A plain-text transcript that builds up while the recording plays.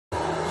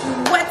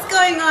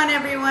going on,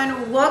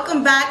 everyone?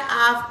 Welcome back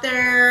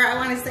after, I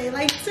want to say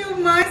like 2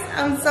 months.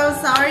 I'm so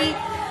sorry.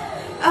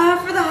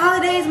 For the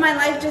holidays, my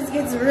life just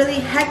gets really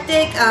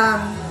hectic,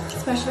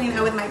 especially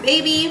now with my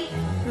baby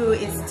who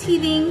is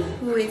teething,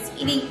 who is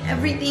eating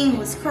everything,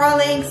 who's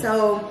crawling.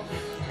 So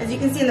as you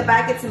can see in the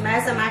back, it's a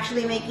mess. I'm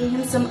actually making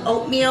him some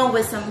oatmeal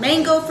with some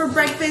mango for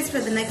breakfast for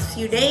the next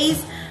few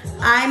days.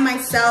 I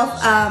myself,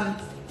 I'm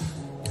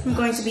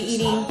going to be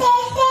eating,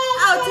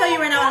 I'll tell you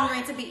right now what I'm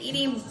going to be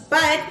eating,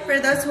 but for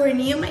those who are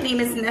new, my name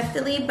is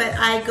Neftali, but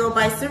I go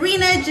by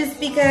Serena just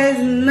because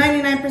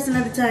 99%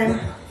 of the time,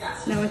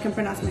 no one can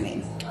pronounce my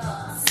name.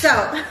 So,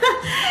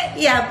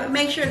 yeah, but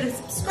make sure to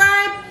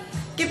subscribe,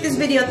 give this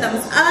video a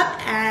thumbs up,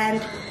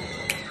 and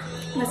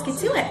let's get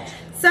to it.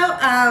 So,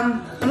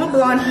 I'm a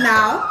blonde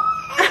now.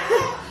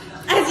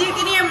 As you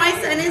can hear, my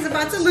son is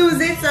about to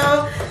lose it,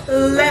 so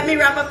let me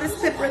wrap up this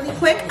clip really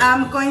quick.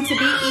 I'm going to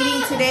be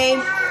eating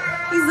today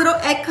these little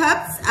egg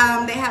cups.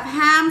 They have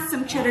ham,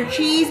 some cheddar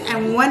cheese,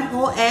 and 1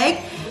 whole egg.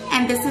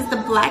 And this is the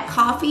black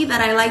coffee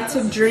that I like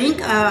to drink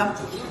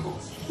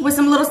with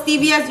some little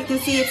stevia. As you can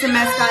see, it's a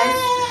mess, guys.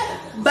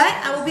 But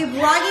I will be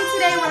vlogging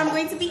today what I'm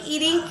going to be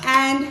eating,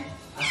 and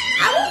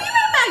I will be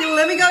right back.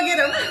 Let me go get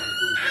them.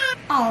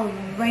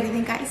 Alrighty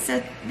then, guys.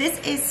 So this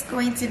is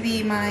going to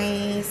be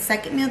my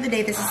second meal of the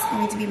day. This is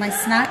going to be my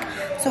snack.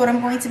 So what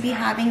I'm going to be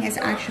having is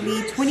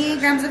actually 28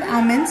 grams of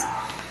almonds,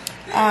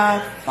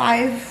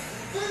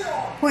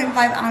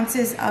 5.5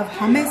 ounces of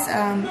hummus.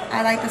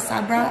 I like the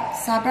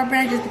Sabra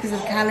brand just because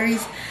of the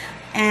calories,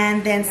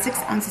 and then 6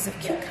 ounces of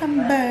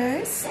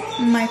cucumbers,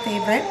 my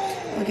favorite.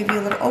 I'll give you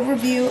a little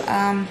overview.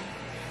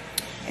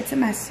 It's a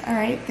mess. All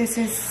right, this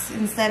is,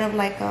 instead of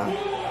like a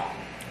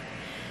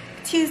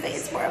Tuesday,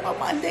 it's more of a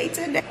Monday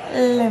today.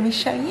 Let me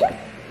show you.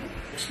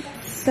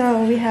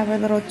 So we have a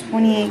little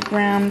 28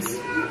 grams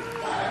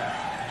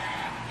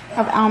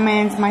of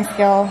almonds. My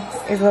scale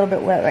is a little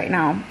bit wet right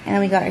now. And then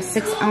we got our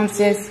 6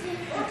 ounces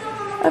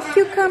of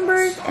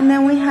cucumbers, and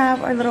then we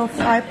have our little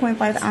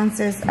 5.5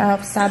 ounces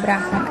of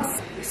Sabra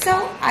hummus. So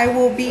I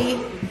will be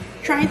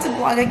trying to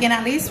vlog again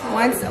at least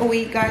once a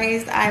week,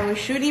 guys. I was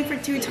shooting for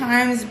 2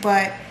 times,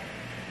 but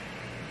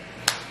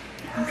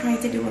I'm trying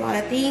to do a lot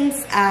of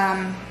things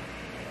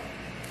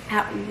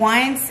at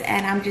once,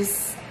 and I'm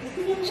just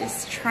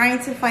trying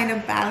to find a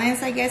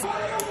balance, I guess.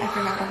 I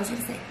forgot what I was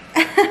gonna say.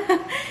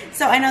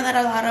 So I know that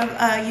a lot of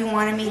you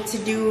wanted me to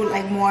do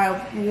like more of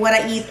what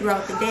I eat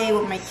throughout the day,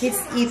 what my kids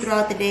eat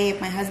throughout the day, if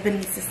my husband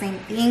eats the same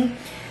thing.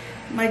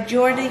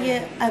 Majority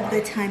of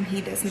the time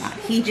he does not.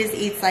 He just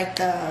eats like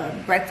the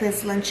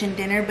breakfast, lunch, and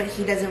dinner, but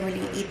he doesn't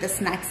really eat the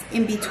snacks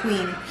in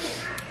between.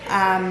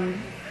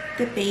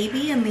 The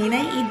baby and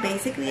Lena eat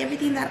basically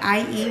everything that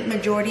I eat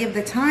majority of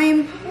the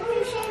time.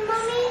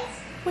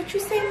 What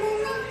you say,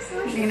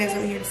 Mommy? Lena's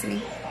over here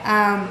listening.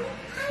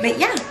 But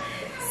yeah.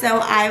 So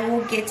I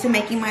will get to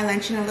making my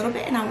lunch in a little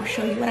bit, and I will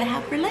show you what I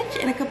have for lunch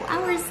in a couple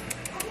hours.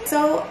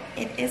 So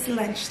it is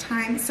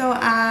lunchtime. So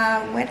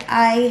what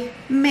I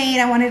made,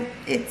 I wanted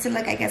it to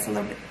look, I guess, a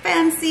little bit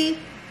fancy.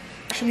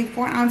 Actually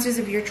 4 ounces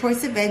of your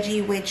choice of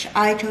veggie, which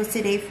I chose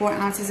today 4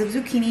 ounces of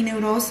zucchini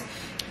noodles.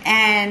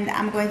 And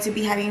I'm going to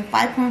be having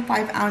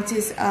 5.5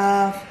 ounces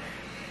of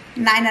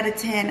 9 out of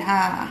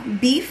 10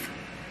 beef.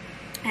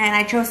 And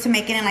I chose to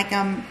make it in like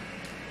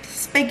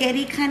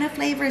spaghetti kind of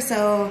flavor,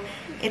 so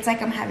it's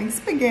like I'm having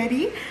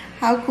spaghetti.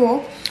 How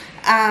cool.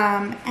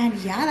 And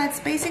yeah, that's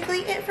basically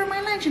it for my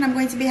lunch. And I'm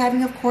going to be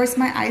having, of course,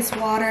 my ice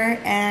water,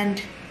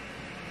 and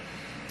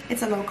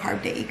it's a low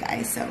carb day,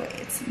 guys, so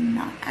it's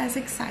not as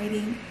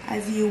exciting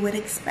as you would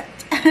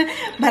expect.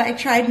 But I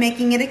tried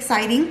making it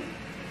exciting.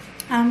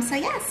 So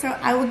yeah, so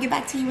I will get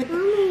back to you with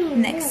the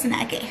next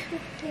snack.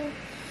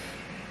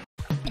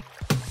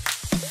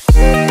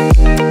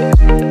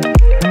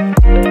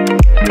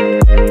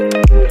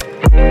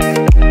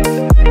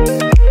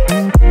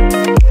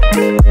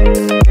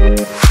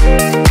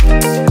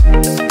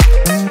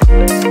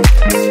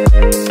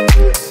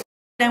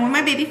 Done with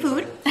my baby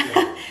food.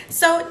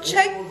 So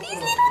check these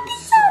little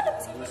things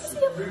out. Let me see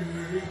them.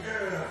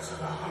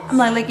 I'm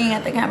like looking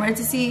at the camera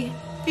to see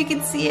if you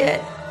can see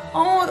it.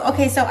 Oh,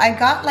 okay, so I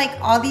got like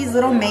all these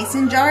little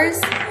mason jars.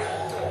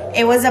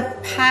 It was a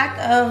pack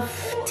of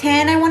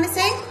 10, I want to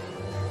say.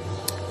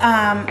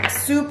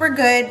 Super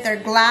good. They're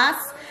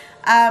glass.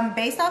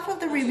 Based off of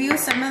the review,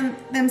 some of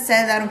them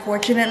said that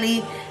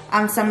unfortunately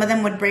some of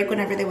them would break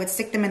whenever they would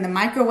stick them in the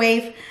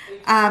microwave,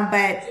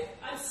 but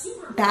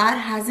that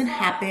hasn't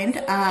happened.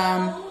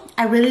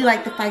 I really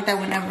like the fact that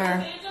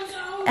whenever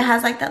it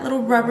has like that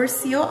little rubber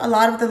seal, a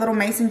lot of the little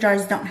mason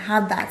jars don't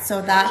have that,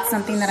 so that's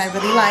something that I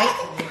really like.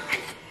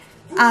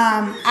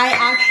 I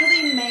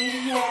actually made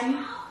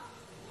him.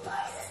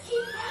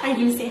 Are you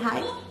gonna say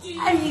hi?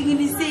 Are you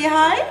gonna say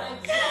hi?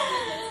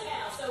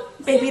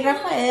 Baby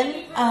Rafael,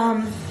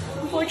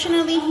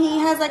 unfortunately he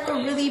has like a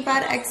really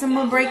bad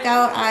eczema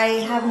breakout.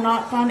 I have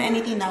not found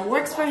anything that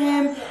works for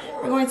him.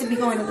 We're going to be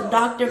going to the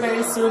doctor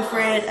very soon for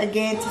it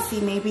again to see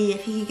maybe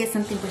if he can get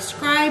something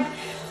prescribed.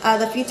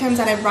 The few times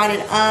that I brought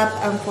it up,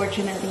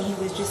 unfortunately he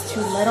was just too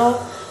little.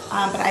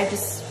 But I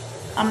just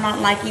I'm not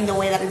liking the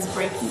way that it's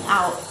breaking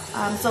out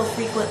so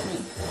frequently.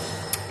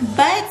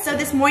 But so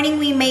this morning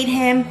we made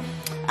him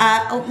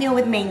oatmeal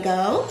with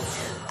mango.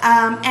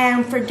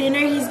 And for dinner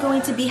he's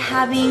going to be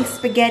having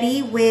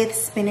spaghetti with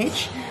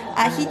spinach.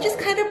 He just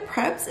kind of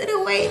preps it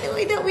away the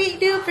way that we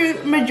do. For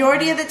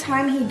majority of the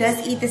time he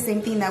does eat the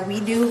same thing that we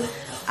do.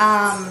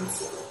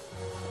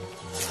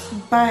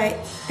 But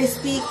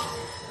this week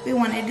we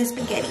wanted to do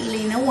spaghetti.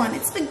 Lena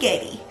wanted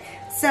spaghetti.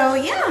 So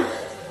yeah,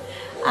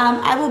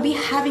 I will be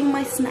having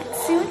my snack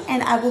soon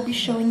and I will be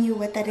showing you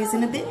what that is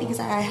in a bit because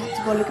I have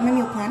to go look at my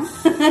meal plan.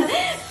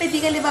 But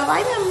dígale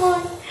bye-bye, mi amor.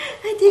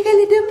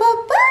 Dígale de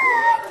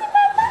bye-bye.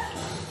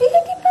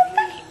 Dígale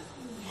bye-bye.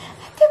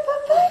 De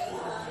bye-bye.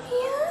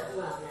 Yeah.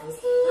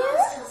 Yeah.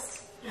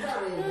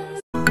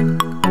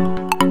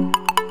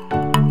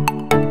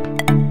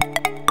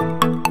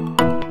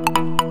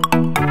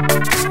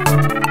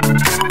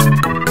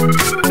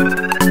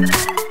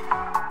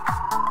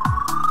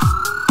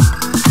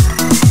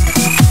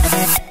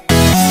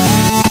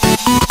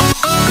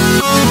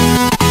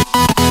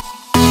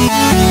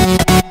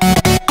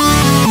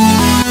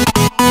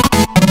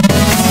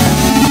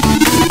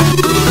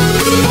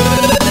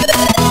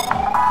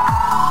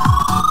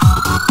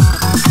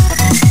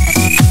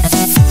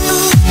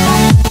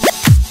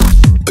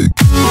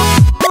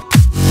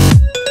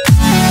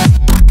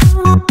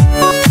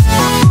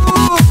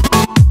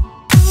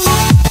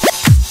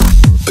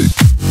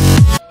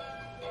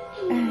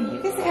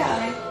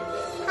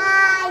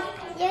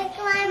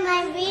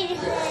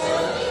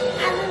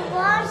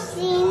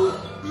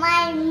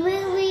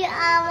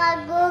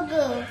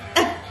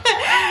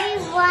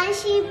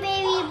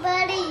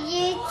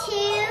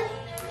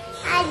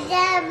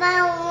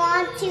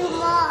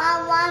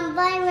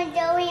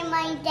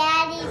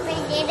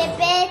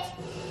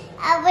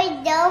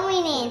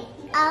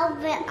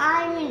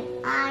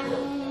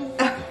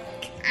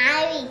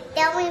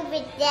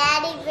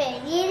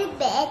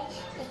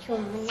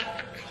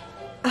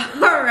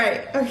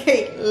 Alright,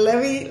 okay,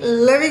 let me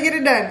get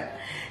it done.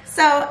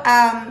 So,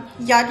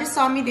 y'all just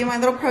saw me do my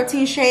little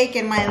protein shake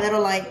and my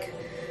little, like,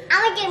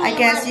 I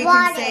guess you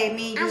can say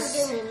me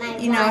just,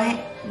 you know,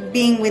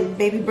 being with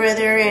baby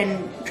brother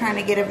and trying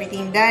to get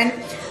everything done.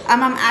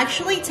 I'm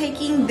actually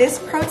taking this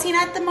protein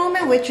at the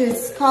moment, which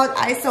is called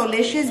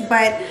IG-SIRENAMORENAA,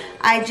 but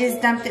I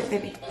just dumped it,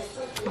 baby.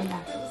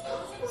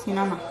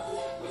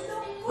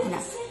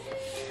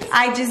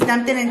 I just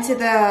dumped it into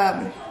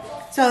the,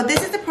 so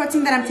this is the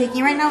protein that I'm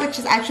taking right now, which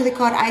is actually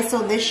called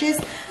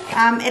IG-SIRENAMORENAA.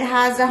 It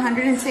has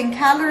 110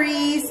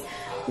 calories,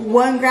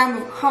 1 gram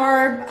of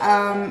carb,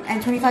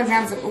 and 25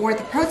 grams worth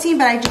of protein,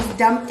 but I just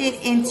dumped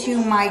it into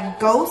my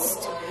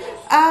Ghost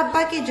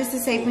bucket just to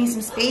save me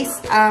some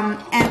space.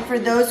 And for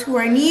those who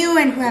are new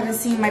and who haven't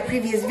seen my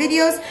previous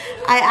videos,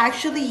 I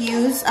actually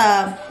use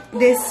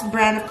this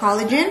brand of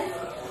collagen.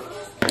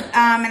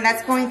 And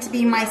that's going to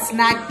be my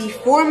snack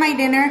before my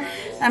dinner.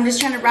 I'm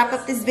just trying to wrap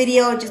up this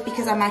video just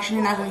because I'm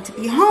actually not going to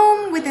be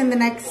home within the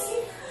next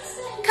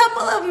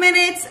couple of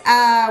minutes.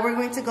 We're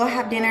going to go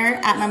have dinner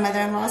at my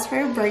mother-in-law's for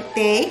her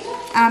birthday.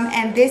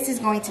 And this is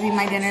going to be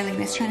my dinner.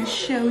 Lena's trying to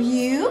show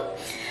you.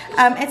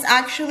 It's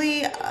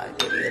actually, I'll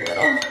give you a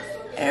little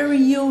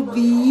aerial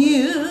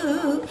view.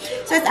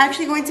 So it's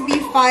actually going to be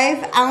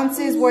 5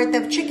 ounces worth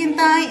of chicken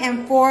thigh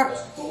and 4...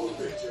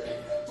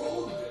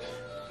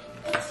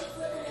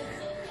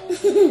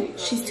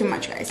 She's too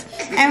much, guys.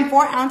 And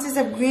 4 ounces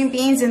of green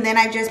beans, and then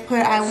I just put,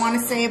 I want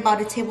to say, about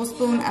a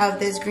tablespoon of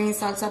this green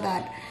salsa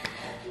that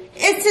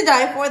is to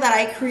die for, that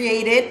I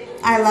created.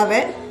 I love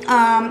it.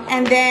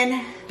 And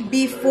then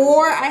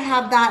before I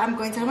have that, I'm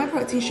going to have my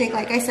protein shake,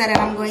 like I said, and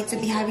I'm going to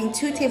be having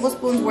 2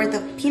 tablespoons worth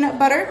of peanut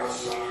butter.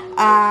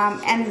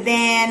 And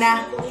then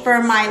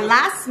for my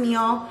last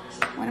meal,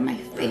 one of my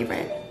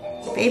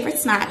favorite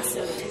snacks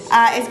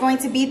is going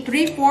to be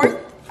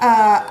 3/4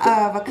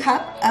 of a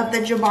cup of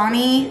the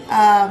Giovanni,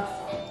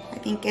 I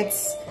think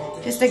it's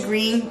just a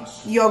green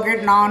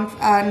yogurt,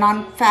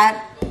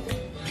 non-fat,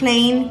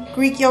 plain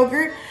Greek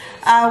yogurt,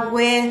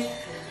 with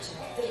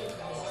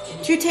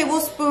 2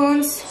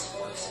 tablespoons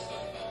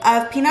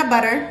of peanut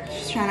butter.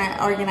 Just trying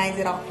to organize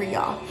it all for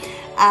y'all.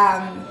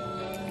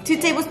 2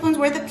 tablespoons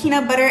worth of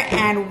peanut butter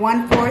and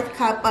 1/4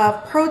 cup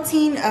of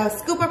protein, a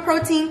scoop of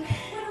protein,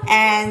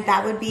 and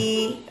that would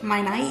be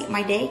my night,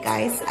 my day,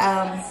 guys.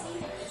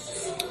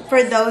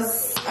 For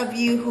those of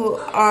you who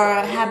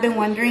have been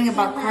wondering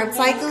about carb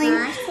cycling,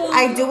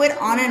 I do it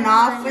on and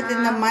off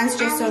within the months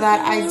just so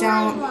that I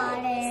don't...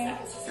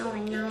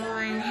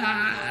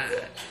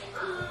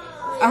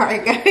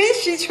 Alright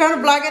guys, she's trying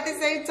to vlog at the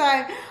same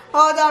time.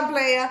 Hold on,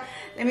 playa.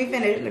 Let me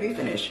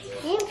finish.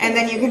 And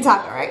then you can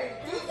talk, alright?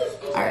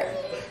 Alright.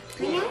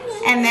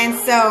 And then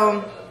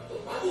so,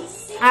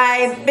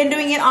 I've been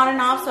doing it on and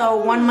off, so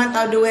 1 month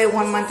I'll do it,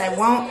 1 month I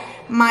won't.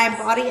 My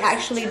body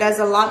actually does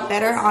a lot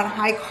better on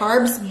high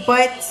carbs,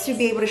 but to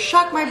be able to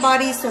shock my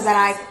body so that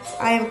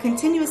I am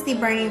continuously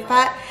burning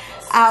fat,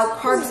 I'll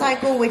carb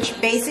cycle, which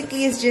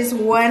basically is just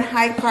 1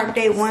 high carb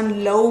day,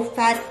 1 low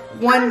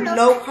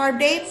carb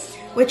day,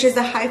 which is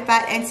a high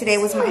fat, and today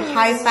was my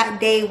high fat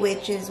day,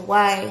 which is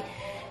why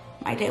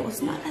my day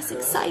was not as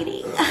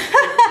exciting.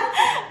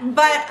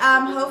 But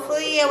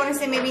hopefully, I want to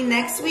say maybe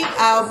next week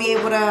I'll be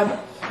able to,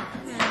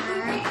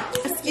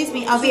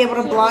 I'll be able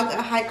to vlog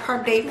a high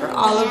carb day for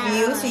all of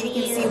you, so you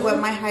can see what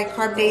my high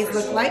carb days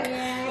look like.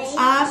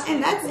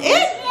 And that's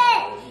it.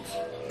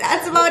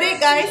 That's about it,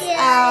 guys.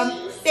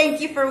 Thank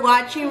you for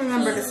watching.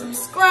 Remember to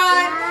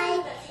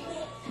subscribe.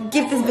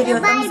 Give this video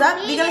a thumbs up.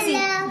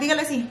 Dígale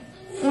así.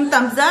 Un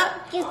thumbs up.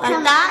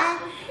 Like that.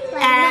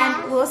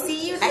 And we'll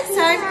see you next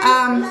time.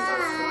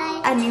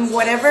 I mean,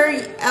 whatever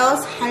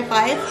else. High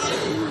five.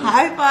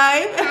 High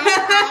five.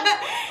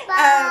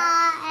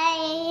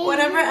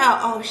 Whatever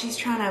else. Oh, she's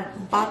trying to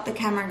bop the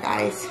camera,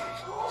 guys.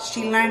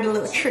 She learned a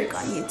little trick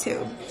on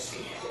YouTube.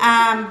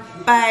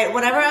 But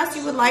whatever else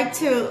you would like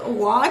to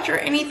watch or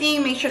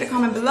anything, make sure to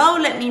comment below.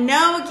 Let me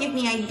know. Give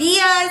me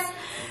ideas.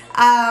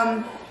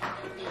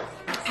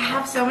 I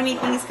have so many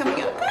things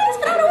coming up, guys,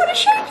 but I don't want to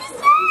share just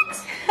yet.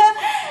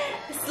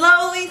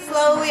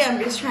 Slowly, I'm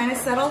just trying to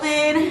settle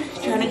in,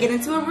 trying to get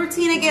into a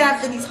routine again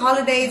after these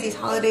holidays. These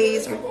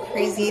holidays are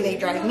crazy. They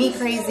drive me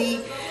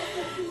crazy.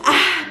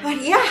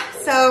 But yeah,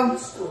 so,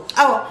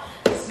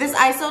 this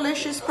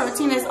Isolicious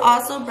protein is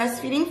also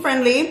breastfeeding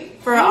friendly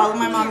for all of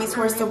my mommies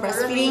who are still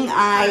breastfeeding.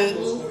 I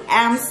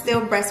am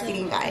still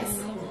breastfeeding, guys.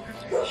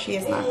 She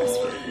is not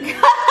breastfeeding.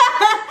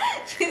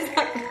 She's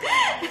not.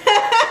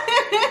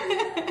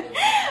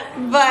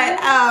 But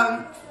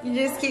you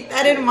just keep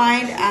that in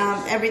mind.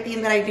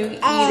 Everything that I do eat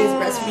is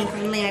breastfeeding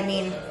friendly. I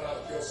mean,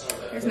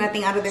 there's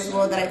nothing out of this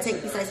world that I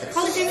take besides the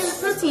collagen and the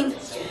protein.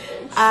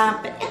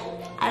 But yeah,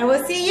 I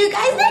will see you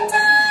guys next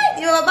time.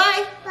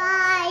 Bye.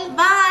 Bye.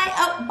 Bye.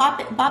 Oh, bop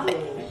it. Bop it.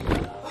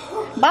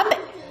 Bop it.